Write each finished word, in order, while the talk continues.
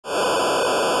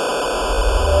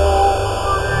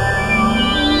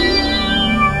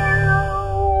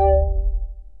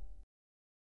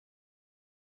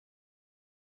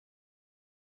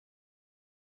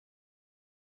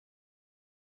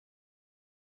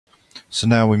So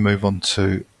now we move on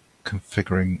to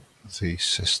configuring the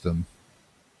system.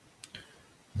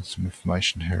 There's some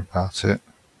information here about it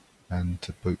and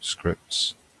the boot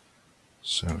scripts.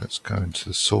 So let's go into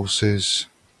the sources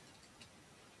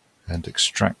and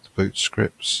extract the boot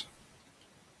scripts,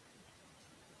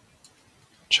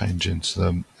 change into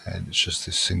them, and it's just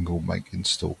this single make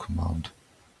install command,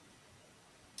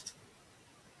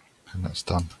 and that's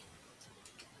done.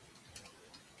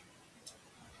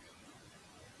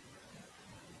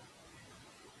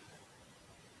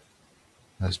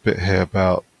 There's a bit here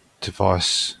about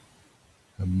device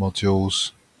and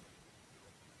modules.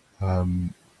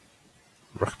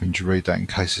 Recommend you read that in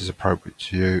case it's appropriate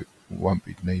to you. Won't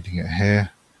be needing it here.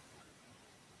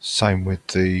 Same with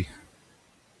the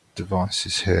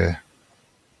devices here.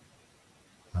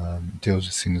 Deals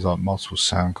with things like multiple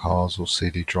sound cards or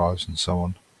CD drives and so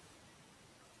on.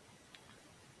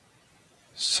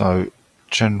 So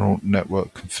general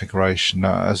network configuration.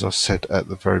 Now, as I said at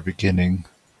the very beginning,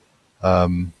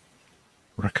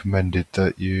 recommended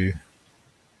that you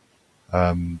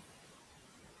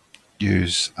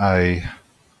use a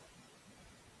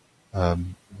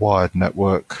wired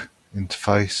network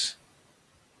interface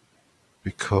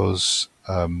because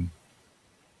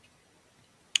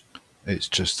it's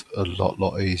just a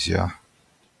lot easier.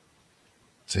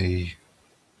 The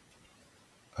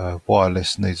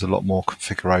wireless needs a lot more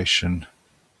configuration,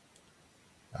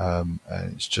 and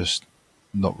it's just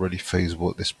not really feasible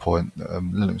at this point.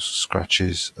 Linux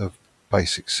scratches a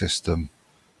basic system,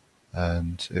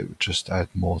 and it would just add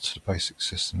more to the basic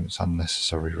system. It's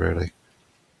unnecessary, really.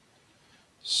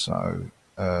 So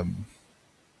what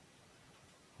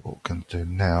we're going to do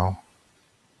now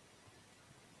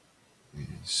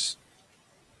is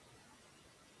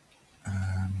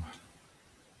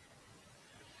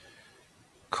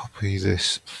copy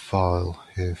this file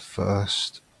here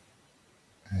first,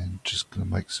 and just going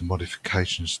to make some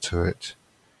modifications to it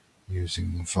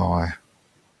using vi.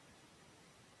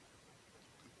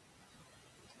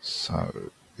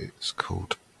 So it's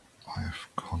called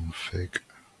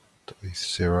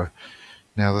ifconfig.eth0.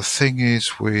 Now the thing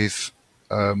is with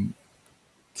the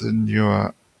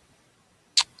newer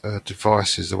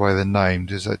devices, the way they're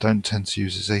named is they don't tend to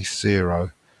use as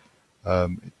eth0.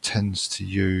 It tends to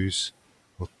use,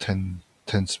 or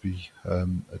tends to be a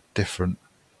different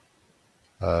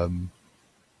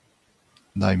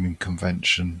naming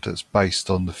convention that's based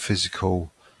on the physical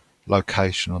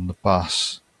location on the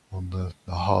bus, on the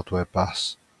hardware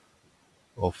bus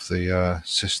of the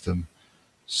system.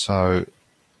 So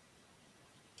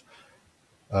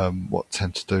what I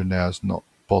tend to do now is not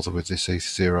bother with this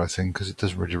eth0 thing because it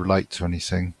doesn't really relate to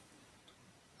anything.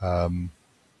 So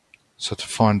to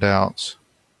find out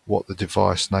what the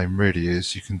device name really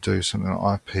is, you can do something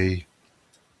like IP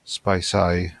space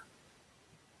A,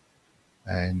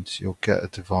 and you'll get a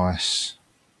device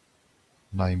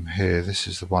name here. This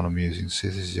is the one I'm using. See,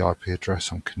 this is the IP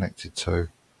address I'm connected to,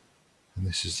 and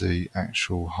this is the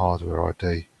actual hardware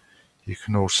ID. You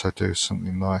can also do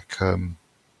something like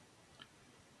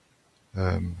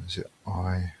is it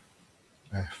ifconfig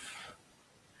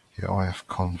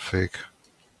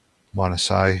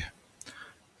 -a.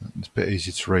 It's a bit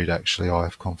easy to read actually,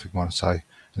 ifconfig -a,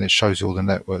 and it shows you all the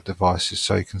network devices.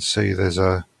 So you can see there's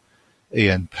a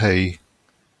ENP.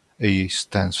 E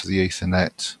stands for the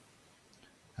Ethernet,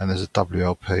 and there's a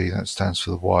WLP that stands for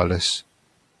the wireless.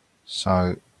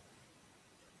 So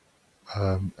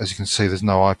as you can see, there's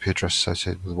no IP address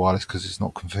associated with the wireless because it's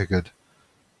not configured.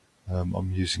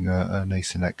 I'm using an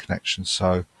Ethernet connection,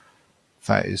 so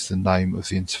that is the name of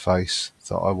the interface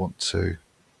that I want to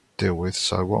deal with.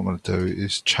 So what I'm going to do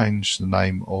is change the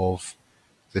name of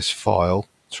this file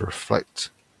to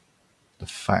reflect the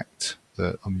fact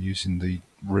that I'm using the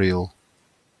real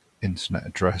internet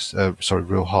address,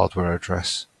 real hardware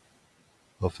address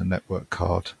of the network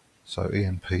card. So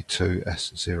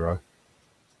EMP2S0.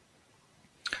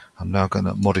 I'm now going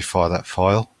to modify that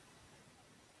file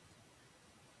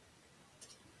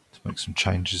to make some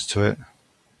changes to it.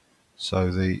 So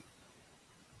the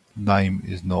name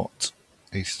is not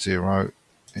ETH0,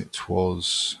 it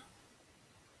was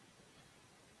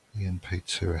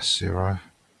EMP2S0.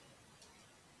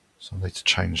 So I need to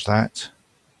change that.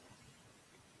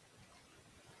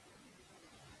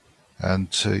 And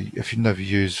if you've never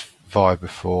used Vi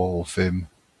before or Vim,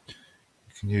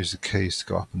 you can use the keys to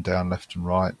go up and down, left and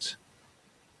right.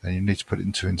 And you need to put it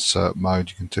into insert mode.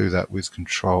 You can do that with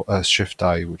Shift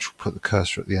A, which will put the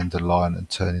cursor at the end of the line and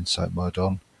turn insert mode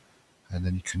on. And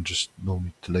then you can just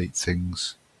normally delete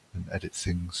things and edit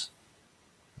things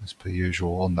as per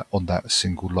usual on that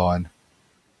single line.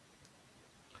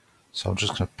 So I'm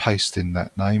just going to paste in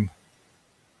that name.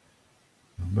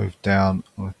 Move down,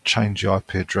 I'm going to change the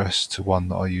IP address to one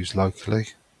that I use locally.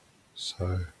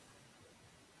 So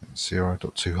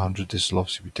 0.200, this will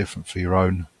obviously be different for your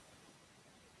own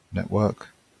network.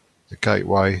 The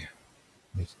gateway,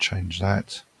 need to change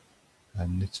that,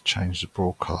 and need to change the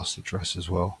broadcast address as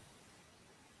well.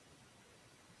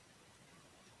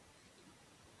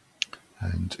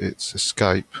 And it's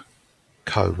escape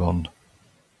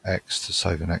 :X to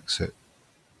save and exit.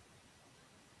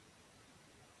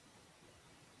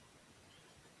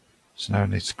 So now I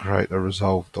need to create a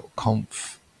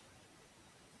resolve.conf,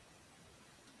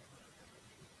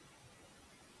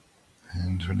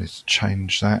 and we need to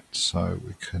change that so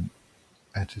we can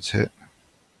edit it.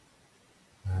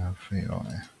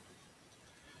 VI.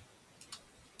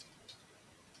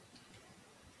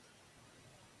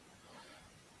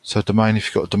 So domain, if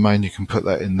you've got a domain, you can put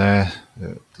that in there.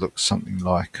 It looks something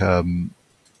like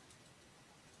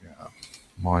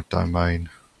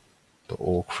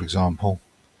mydomain.org, for example.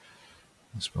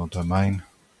 Spell domain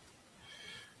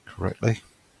correctly.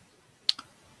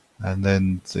 And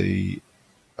then the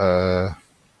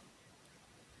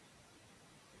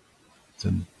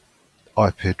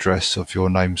IP address of your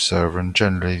name server, and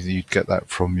generally you'd get that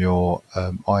from your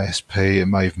ISP. It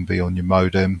may even be on your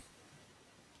modem.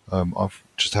 I've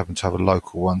just happened to have a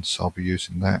local one, so I'll be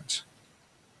using that.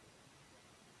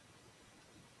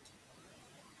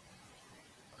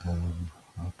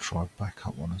 I'll try a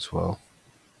backup one as well.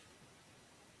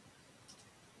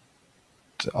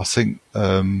 I think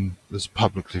there's a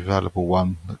publicly available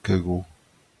one that Google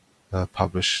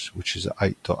published, which is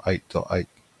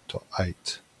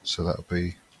 8.8.8.8. So that'll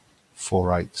be 4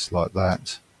 8s like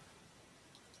that,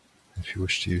 if you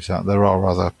wish to use that. There are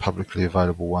other publicly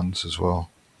available ones as well.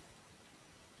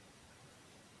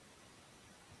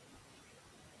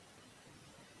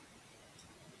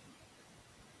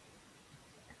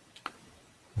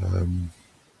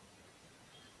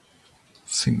 I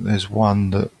think there's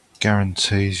one that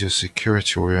guarantees your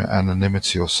security or your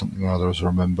anonymity or something or other, as I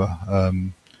remember.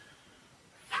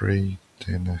 Free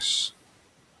DNS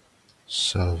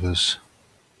servers.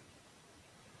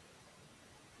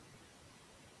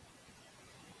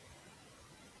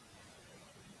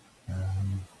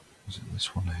 Is it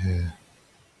this one here?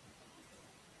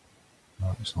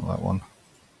 No, it's not that one.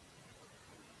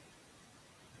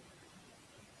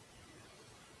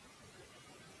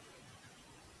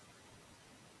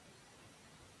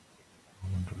 I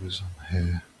wonder if it's on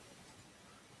here.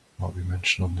 Might be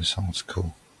mentioned on this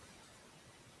article.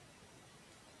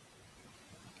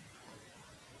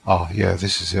 Ah, yeah,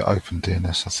 this is it.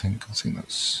 OpenDNS, I think. I think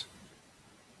that's.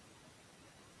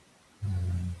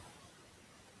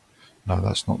 No,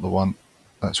 that's not the one.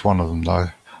 That's one of them,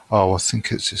 though. Oh, I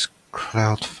think it's this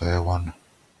Cloudflare one.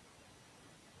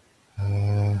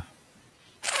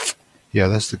 Yeah,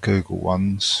 there's the Google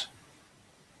ones.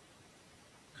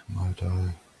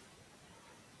 Komodo.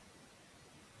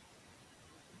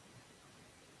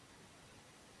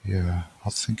 Yeah, I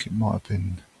think it might have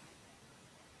been.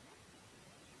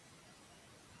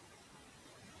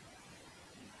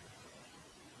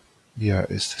 Yeah,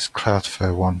 it's this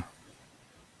Cloudflare one.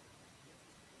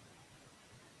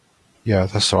 Yeah,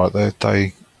 that's all right.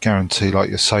 They guarantee like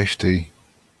your safety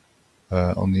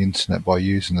on the internet by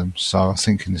using them. So I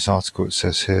think in this article it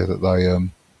says here that they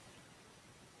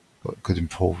got good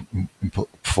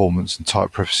performance and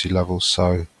tight privacy levels.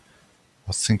 So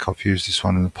I think I've used this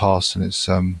one in the past, and it's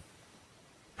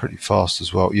pretty fast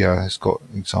as well. Yeah, it's got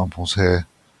examples here.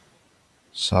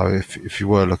 So if you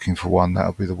were looking for one, that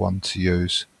would be the one to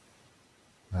use.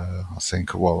 I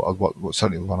think, well,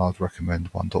 certainly the one I'd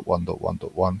recommend,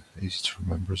 1.1.1.1, easy to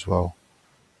remember as well.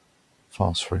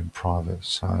 Fast, free and private.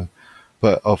 So,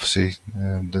 but obviously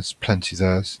there's plenty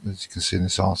there, as you can see in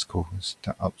this article. It's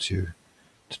up to you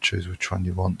to choose which one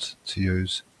you want to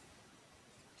use.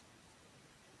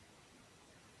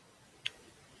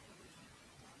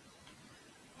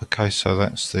 Okay, so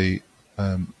that's the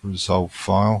resolve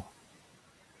file.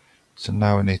 So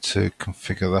now we need to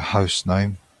configure the host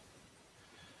name.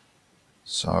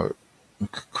 So we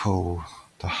could call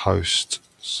the host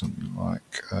something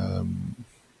like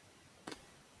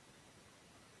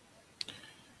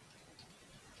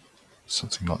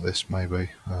this,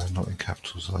 maybe. Not in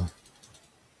capitals though.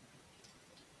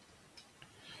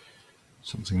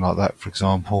 Something like that, for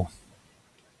example.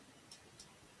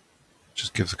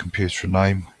 Just give the computer a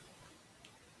name.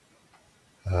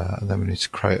 And then we need to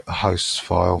create a hosts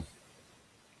file.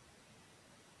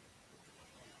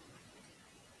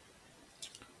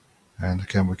 And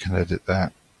again, we can edit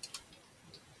that.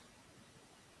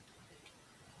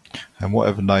 And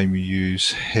whatever name you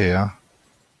use here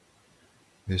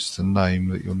is the name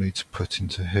that you'll need to put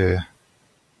into here.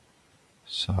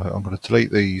 So I'm going to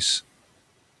delete these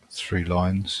 3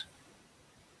 lines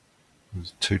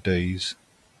with 2 Ds,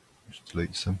 which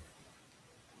deletes them.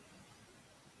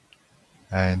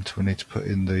 And we need to put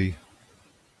in the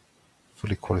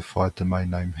fully qualified domain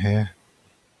name here.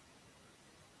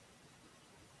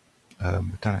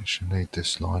 We don't actually need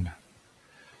this line,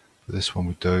 but this one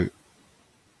we do.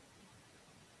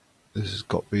 This has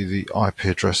got to be the IP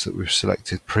address that we've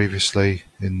selected previously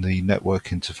in the network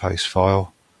interface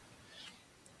file.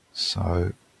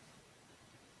 So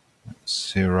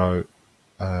that's 0,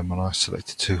 and I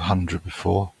selected 200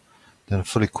 before. Then a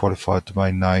fully qualified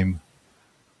domain name.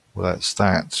 Well, that's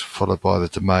that, followed by the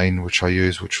domain which I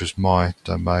used, which was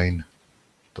mydomain.org.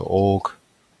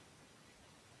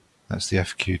 That's the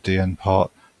FQDN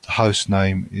part. The host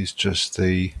name is just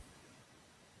the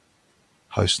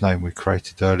host name we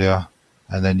created earlier,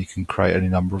 and then you can create any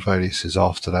number of aliases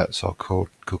after that. So I could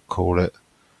call it,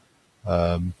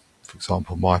 for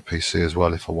example, my PC as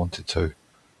well if I wanted to.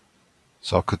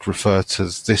 So I could refer to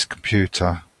this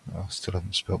computer. I still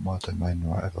haven't spelt my domain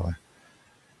right, have I?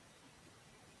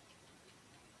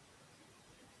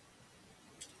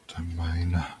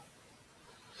 Domain.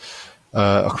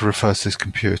 I could refer to this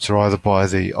computer either by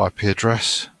the IP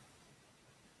address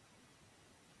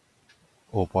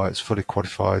or by its fully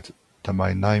qualified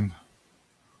domain name,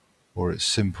 or its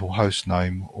simple host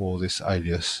name, or this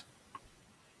alias.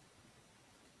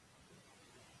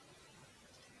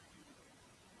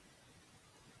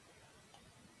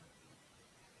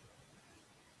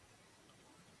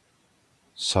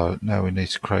 So now we need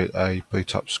to create a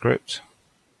boot up script.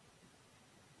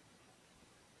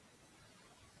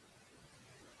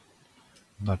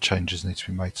 No changes need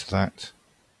to be made to that.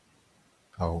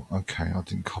 Oh, okay, I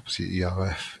didn't copy the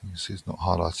EOF. You can see it's not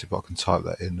highlighted, but I can type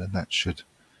that in and that should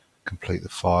complete the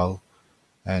file.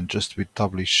 And just to be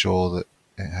doubly sure that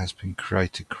it has been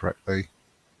created correctly,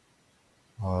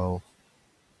 I'll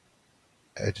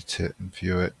edit it and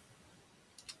view it.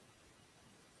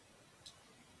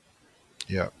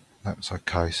 Yeah, that's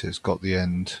okay. So it's got the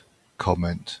end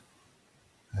comment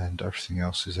and everything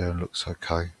else is there and looks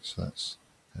okay. So that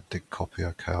did copy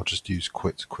okay. I'll just use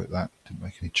quit to quit that. Didn't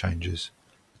make any changes.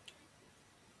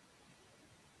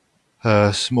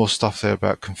 Some more stuff there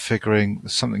about configuring.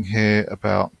 There's something here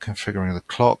about configuring the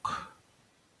clock.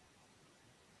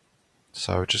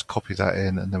 So just copy that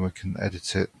in and then we can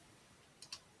edit it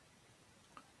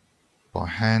by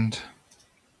hand.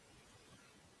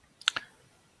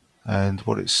 And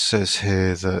what it says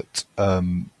here that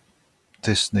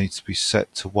this needs to be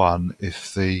set to 1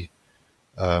 if the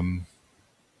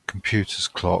computer's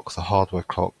clock, the hardware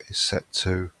clock, is set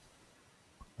to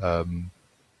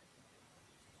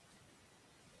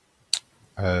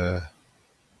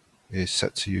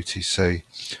UTC.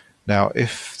 Now,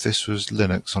 if this was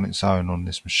Linux on its own on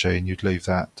this machine, you'd leave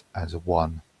that as a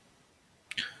 1.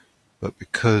 But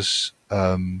because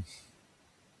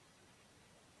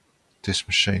this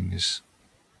machine is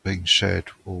being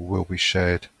shared or will be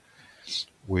shared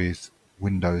with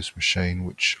Windows machine,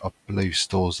 which I believe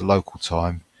stores the local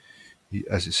time,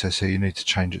 as it says here, you need to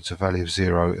change it to a value of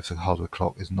 0 if the hardware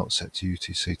clock is not set to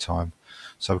UTC time.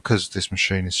 So because this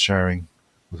machine is sharing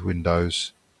with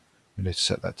Windows, we need to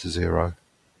set that to 0.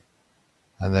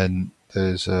 And then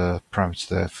there's a parameter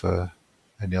there for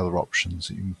any other options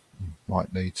that you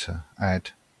might need to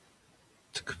add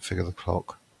to configure the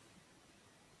clock.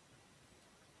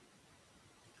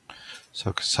 So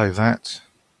I can save that.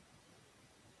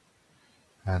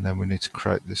 And then we need to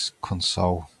create this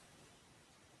console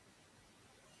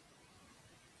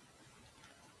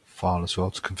file as well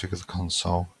to configure the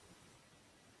console.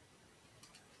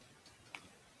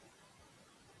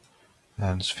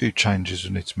 And there's a few changes we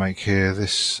need to make here.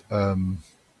 This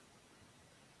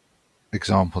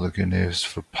example they're giving here is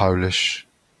for Polish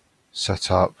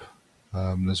setup.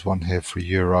 There's one here for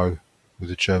Euro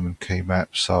with a German key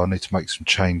map, so I need to make some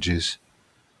changes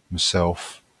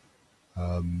myself.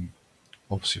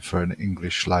 Obviously for an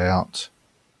English layout.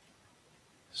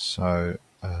 So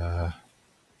I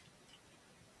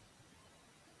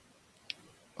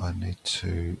need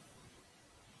to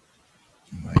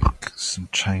make some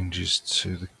changes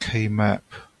to the key map,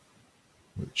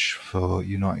 which for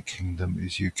United Kingdom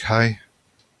is UK,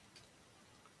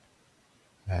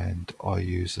 and I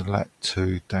use the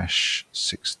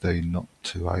lat2-16, not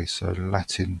 2A, so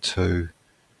Latin 2-16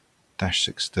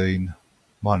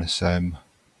 -M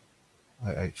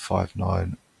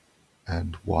 8859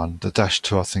 and 1. The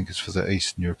 -2 I think is for the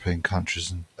Eastern European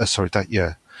countries, and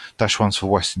 -1's for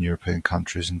Western European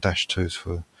countries and -2 is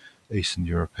for Eastern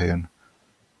European.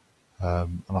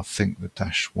 And I think the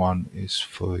 -1 is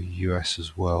for US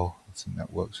as well. I think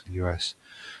that works with US.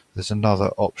 There's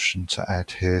another option to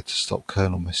add here to stop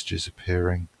kernel messages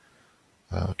appearing.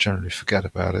 I generally forget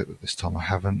about it, but this time I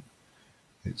haven't.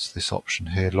 It's this option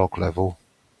here, log level.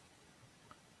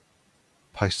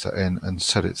 Paste that in and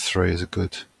set it 3 as a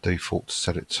good default to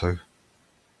set it to.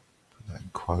 Put that in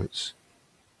quotes.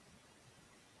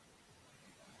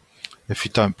 If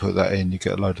you don't put that in, you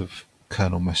get a load of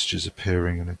kernel messages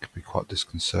appearing and it can be quite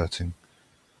disconcerting.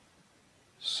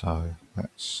 So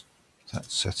that's that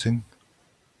setting.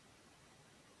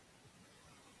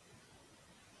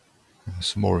 There's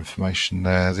some more information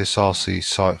there. This RC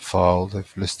site file,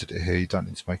 they've listed it here. You don't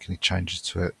need to make any changes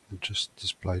to it. They've just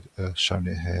displayed, shown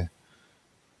it here.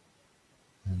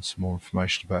 And some more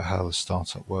information about how the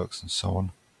startup works and so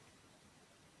on.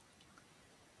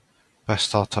 Bash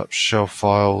startup shell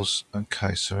files.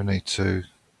 Okay, so we need to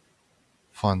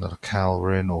find the locale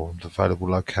we're in, or the available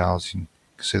locales. You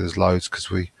can see there's loads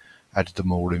because we added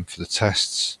them all in for the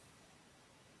tests.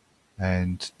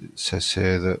 And it says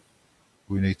here that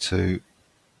we need to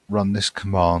run this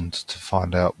command to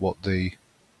find out what the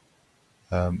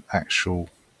actual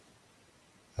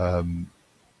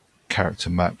character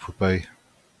map would be.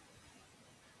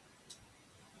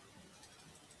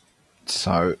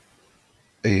 So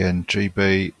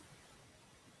ENGB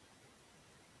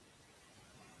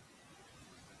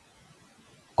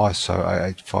ISO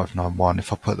 88591,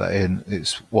 if I put that in,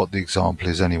 it's what the example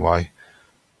is anyway,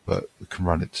 but we can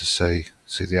run it to see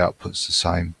the output's the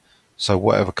same. So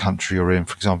whatever country you're in,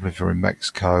 for example, if you're in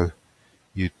Mexico,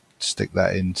 you stick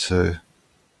that into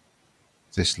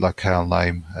this locale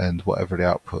name and whatever the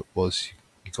output was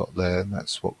you got there, and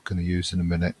that's what we're going to use in a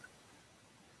minute.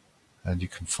 And you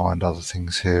can find other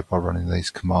things here by running these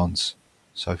commands.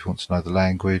 So if you want to know the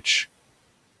language,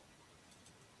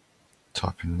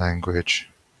 type in language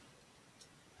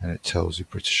and it tells you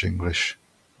British English.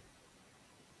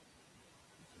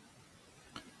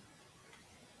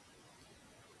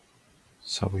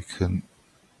 So we can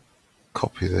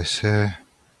copy this here.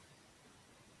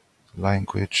 The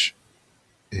language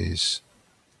is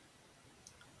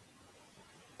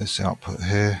this output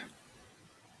here.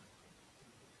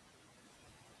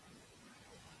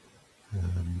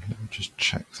 Let me just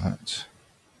check that.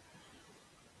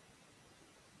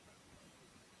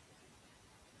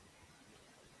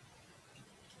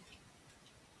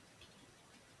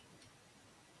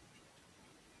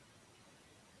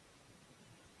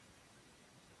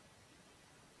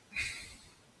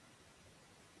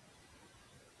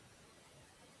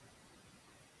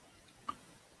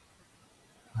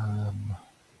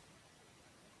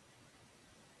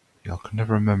 Yeah, I can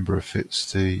never remember if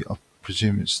it's I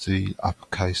presume it's the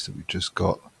uppercase that we just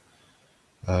got.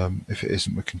 If it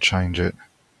isn't, we can change it.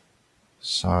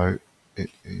 So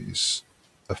it is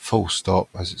a full stop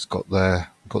as it's got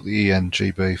there. We've got the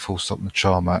ENGB full stop in the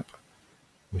char map,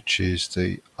 which is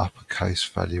the uppercase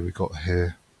value we got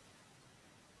here.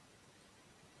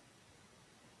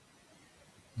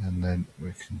 And then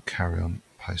we can carry on,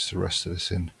 paste the rest of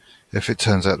this in. If it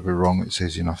turns out to be wrong, it's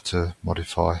easy enough to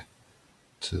modify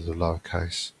to the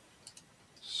lowercase.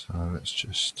 So let's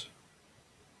just,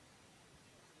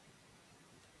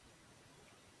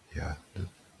 yeah, the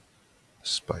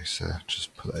space there,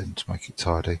 just put that in to make it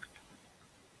tidy.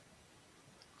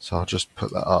 So I'll just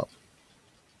put that up.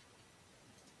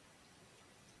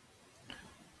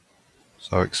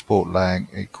 So export lang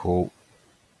equal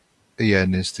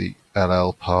EN is the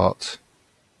LL part,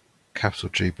 capital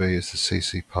GB is the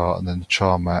CC part, and then the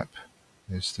char map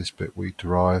is this bit we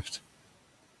derived.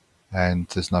 And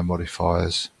there's no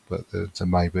modifiers, but there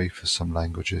may be for some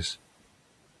languages.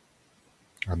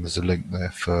 And there's a link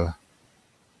there for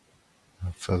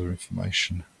further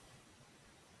information.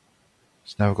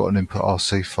 So now we've got an input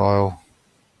RC file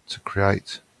to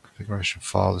create, configuration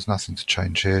file. There's nothing to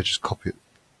change here, just copy it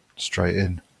straight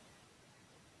in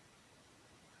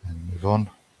and move on.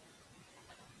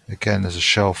 Again, there's a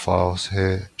shell files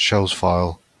here, shells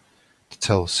file to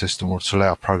tell the system or to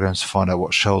allow programs to find out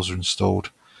what shells are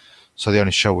installed. So the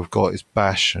only shell we've got is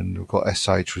bash, and we've got sh,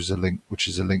 which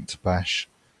is a link to bash.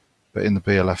 But in the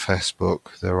BLFS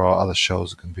book, there are other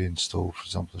shells that can be installed. For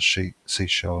example, the C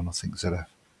shell, and I think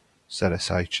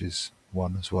ZSH is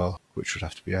one as well, which would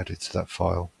have to be added to that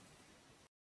file.